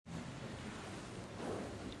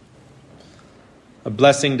A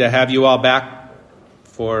blessing to have you all back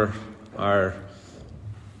for our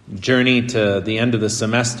journey to the end of the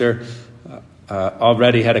semester.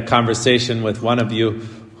 Already had a conversation with one of you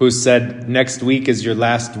who said next week is your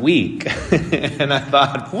last week. And I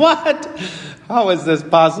thought, what? How is this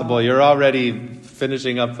possible? You're already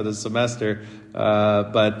finishing up for the semester.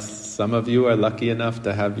 But some of you are lucky enough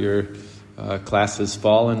to have your classes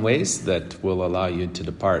fall in ways that will allow you to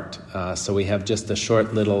depart. So we have just a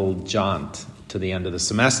short little jaunt to the end of the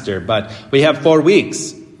semester. But we have 4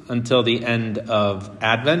 weeks until the end of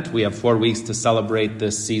Advent. We have 4 weeks to celebrate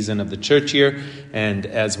this season of the church year. And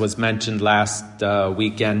as was mentioned last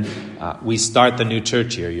weekend, we start the new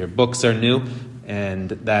church year. Your books are new,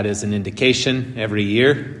 and that is an indication every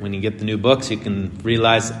year. When you get the new books, you can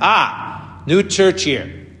realize, new church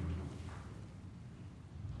year.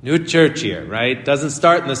 New church year, right? Doesn't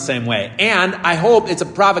start in the same way. And I hope it's a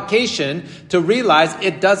provocation to realize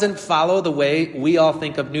it doesn't follow the way we all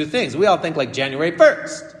think of new things. We all think like January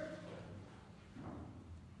 1st.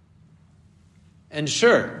 And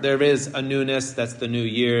sure, there is a newness, that's the new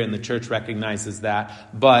year, and the church recognizes that.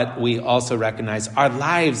 But we also recognize our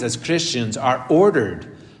lives as Christians are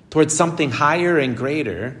ordered towards something higher and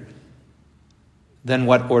greater than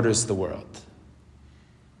what orders the world.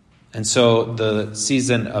 And so the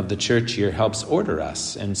season of the church year helps order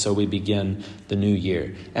us. And so we begin the new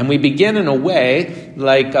year. And we begin in a way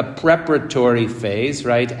like a preparatory phase,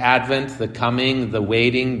 right? Advent, the coming, the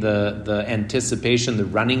waiting, the anticipation, the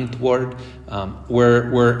running toward.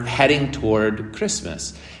 We're heading toward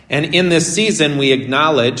Christmas. And in this season, we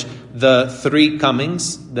acknowledge the 3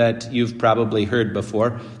 comings that you've probably heard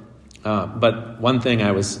before. But one thing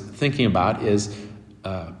I was thinking about is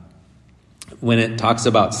when it talks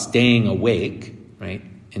about staying awake, right,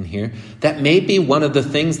 in here, that may be one of the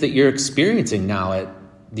things that you're experiencing now at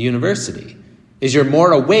the university, is you're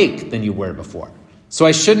more awake than you were before. So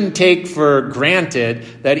I shouldn't take for granted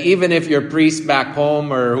that even if your priest back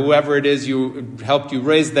home or whoever it is you helped you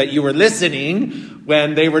raise, that you were listening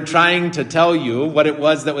when they were trying to tell you what it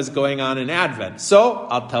was that was going on in Advent. So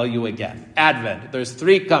I'll tell you again. Advent, there's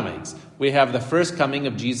 3 comings. We have the first coming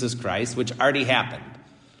of Jesus Christ, which already happened.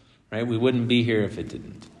 Right? We wouldn't be here if it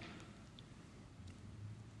didn't.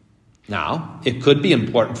 Now, it could be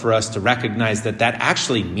important for us to recognize that that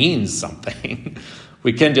actually means something.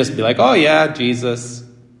 We can't just be like, oh yeah, Jesus.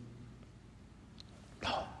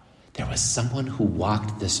 No, there was someone who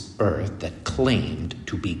walked this earth that claimed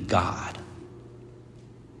to be God.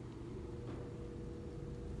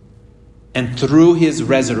 And through his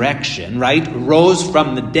resurrection, right, rose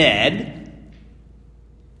from the dead,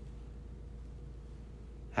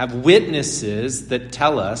 have witnesses that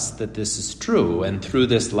tell us that this is true, and through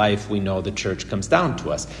this life we know the church comes down to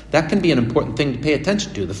us. That can be an important thing to pay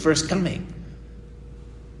attention to, the first coming.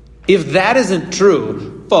 If that isn't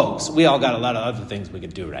true, folks, we all got a lot of other things we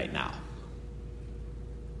could do right now.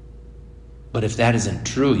 But if that isn't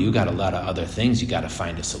true, you got a lot of other things you got to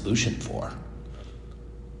find a solution for.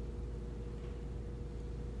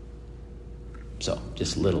 So,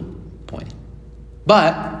 just a little point.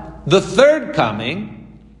 But the third coming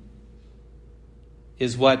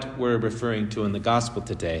is what we're referring to in the gospel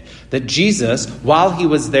today. That Jesus, while he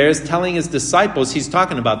was there, is telling his disciples, he's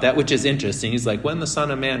talking about that, which is interesting. He's like, when the Son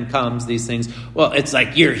of Man comes, these things, well, it's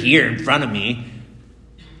like you're here in front of me.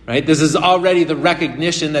 Right? This is already the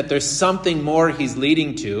recognition that there's something more he's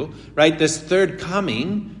leading to. Right? This third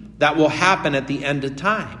coming that will happen at the end of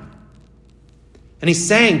time. And he's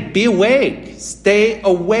saying, be awake. Stay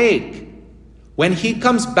awake. When he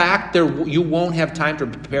comes back, you won't have time to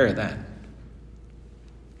prepare then.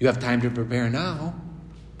 You have time to prepare now,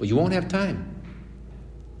 but you won't have time.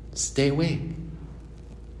 Stay awake.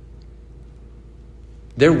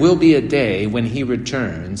 There will be a day when he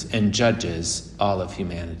returns and judges all of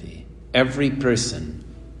humanity. Every person,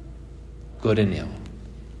 good and ill.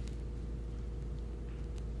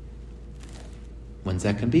 When's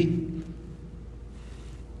that going to be?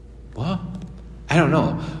 Well, I don't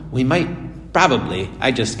know. We might, probably,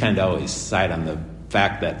 I just kind of always side on the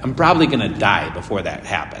fact that I'm probably going to die before that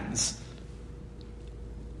happens.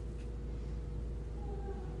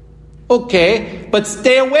 Okay, but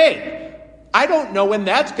stay awake. I don't know when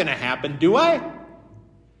that's going to happen, do I?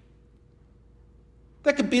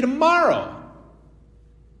 That could be tomorrow.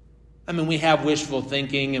 I mean, we have wishful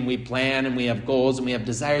thinking and we plan and we have goals and we have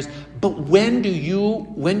desires. But when do you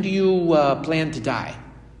plan to die?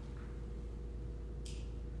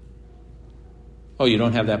 Oh, you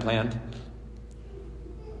don't have that planned?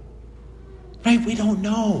 Right? We don't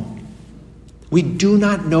know. We do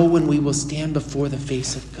not know when we will stand before the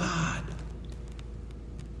face of God.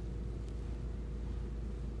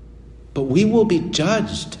 But But we will be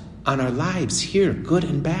judged on our lives here, good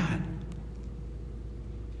and bad.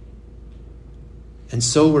 And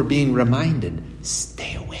so we're being reminded,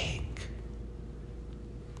 stay awake.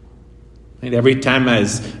 And every time I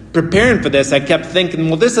was preparing for this, I kept thinking,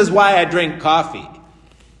 well, this is why I drink coffee.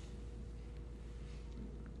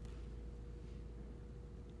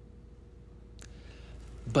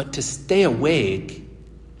 But to stay awake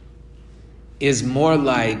is more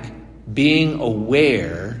like being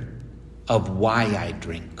aware of why I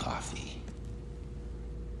drink coffee.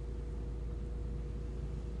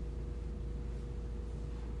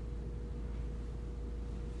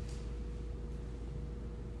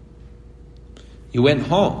 You went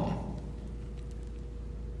home.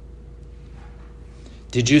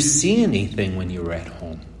 Did you see anything when you were at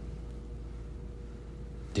home?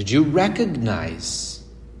 Did you recognize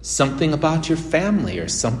something about your family or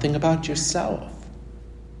something about yourself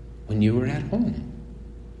when you were at home?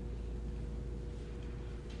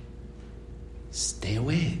 Stay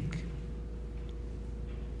awake.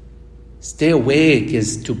 Stay awake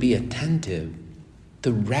is to be attentive,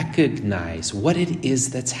 to recognize what it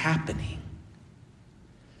is that's happening.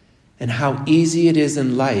 And how easy it is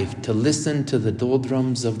in life to listen to the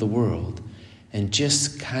doldrums of the world and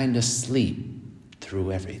just kind of sleep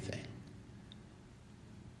through everything.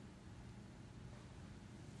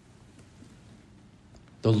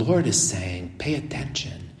 The Lord is saying, pay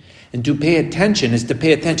attention. And to pay attention is to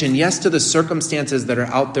pay attention, yes, to the circumstances that are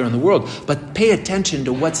out there in the world, but pay attention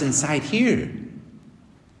to what's inside here.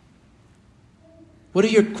 What are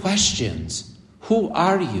your questions? Who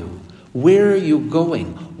are you? Where are you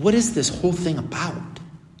going? What is this whole thing about?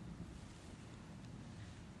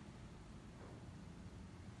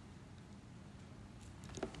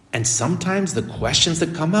 And sometimes the questions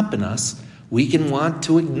that come up in us, we can want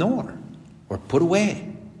to ignore or put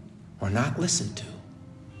away or not listen to.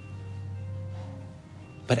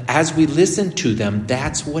 But as we listen to them,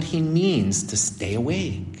 that's what he means to stay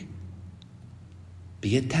awake.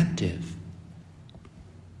 Be attentive.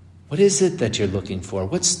 What is it that you're looking for?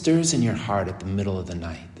 What stirs in your heart at the middle of the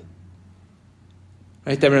night?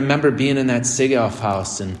 Right? I remember being in that Sigoff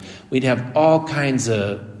house, and we'd have all kinds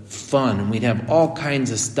of fun, and we'd have all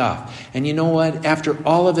kinds of stuff. And you know what? After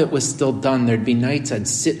all of it was still done, there'd be nights I'd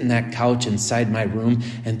sit in that couch inside my room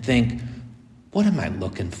and think, what am I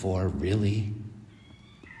looking for, really?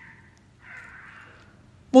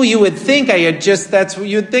 Well, you would think I had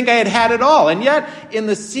had it all. And yet, in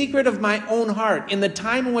the secret of my own heart, in the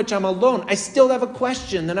time in which I'm alone, I still have a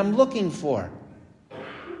question that I'm looking for.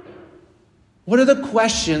 What are the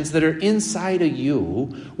questions that are inside of you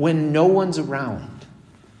when no one's around?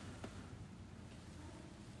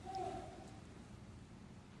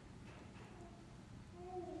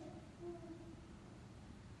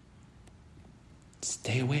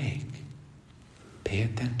 Stay awake. Pay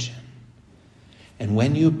attention. And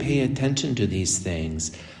when you pay attention to these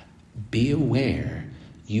things, be aware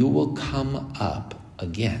you will come up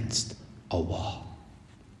against a wall.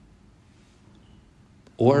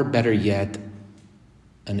 Or better yet,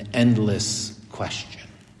 an endless question,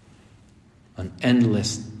 an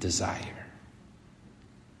endless desire.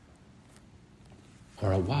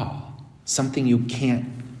 Or a wall, something you can't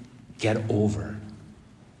get over,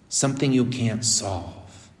 something you can't solve.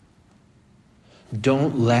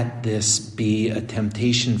 Don't let this be a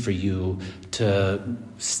temptation for you to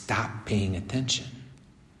stop paying attention.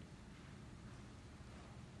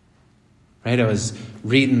 Right? I was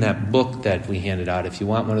reading that book that we handed out. If you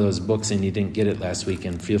want one of those books and you didn't get it last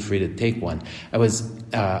weekend, feel free to take one. I was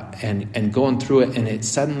and going through it, and it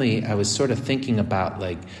suddenly I was sort of thinking about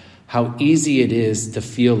like how easy it is to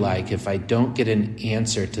feel like if I don't get an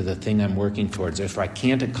answer to the thing I'm working towards, or if I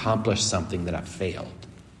can't accomplish something, that I've failed.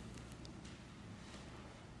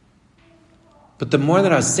 But the more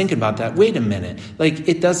that I was thinking about that, wait a minute,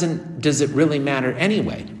 like does it really matter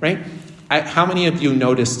anyway, right? How many of you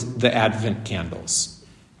noticed the Advent candles?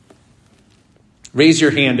 Raise your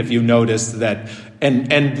hand if you noticed that.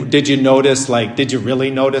 And did you notice, did you really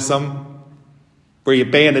notice them? Were you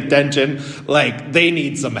paying attention? They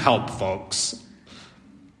need some help, folks.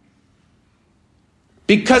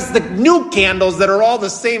 Because the new candles that are all the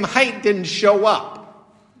same height didn't show up.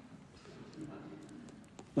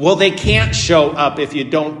 Well, they can't show up if you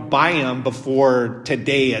don't buy them before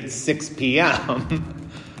today at 6 p.m.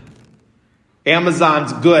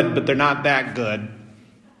 Amazon's good, but they're not that good.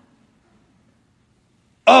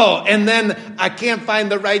 Oh, and then I can't find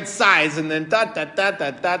the right size, and then da.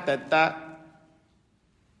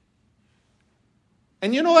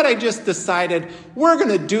 And you know what I just decided? We're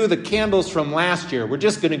going to do the candles from last year. We're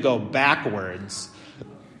just going to go backwards.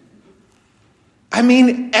 I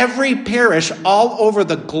mean, every parish all over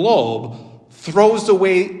the globe throws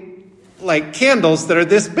away like candles that are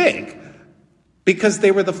this big because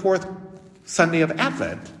they were the fourth Sunday of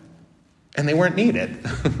Advent and they weren't needed.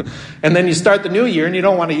 And then you start the new year and you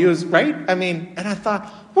don't want to use, right? I mean, and I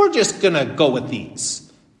thought, we're just going to go with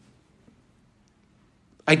these.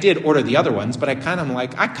 I did order the other ones, but I kind of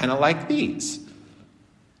like these.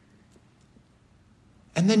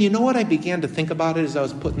 And then you know what I began to think about it as I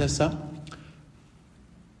was putting this up?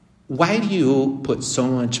 Why do you put so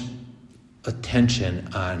much attention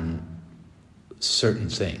on certain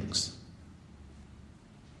things?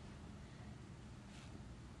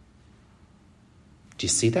 Do you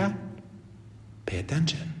see that? Pay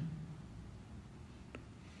attention.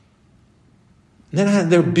 And then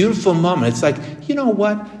there are beautiful moments like, you know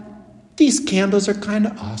what? These candles are kind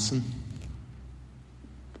of awesome.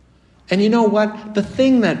 And you know what? The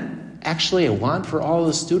thing that actually I want for all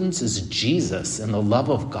the students is Jesus and the love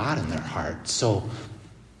of God in their heart. So,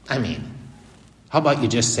 I mean, how about you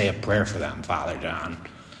just say a prayer for them, Father John?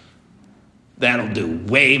 That'll do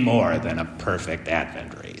way more than a perfect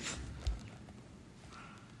Advent wreath.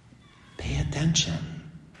 Pay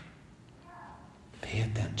attention. Pay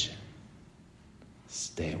attention.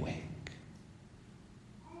 Stay awake.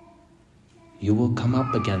 You will come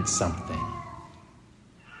up against something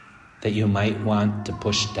that you might want to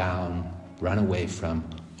push down, run away from,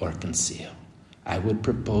 or conceal. I would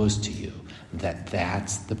propose to you that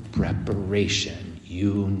that's the preparation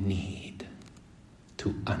you need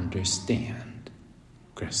to understand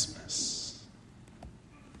Christmas.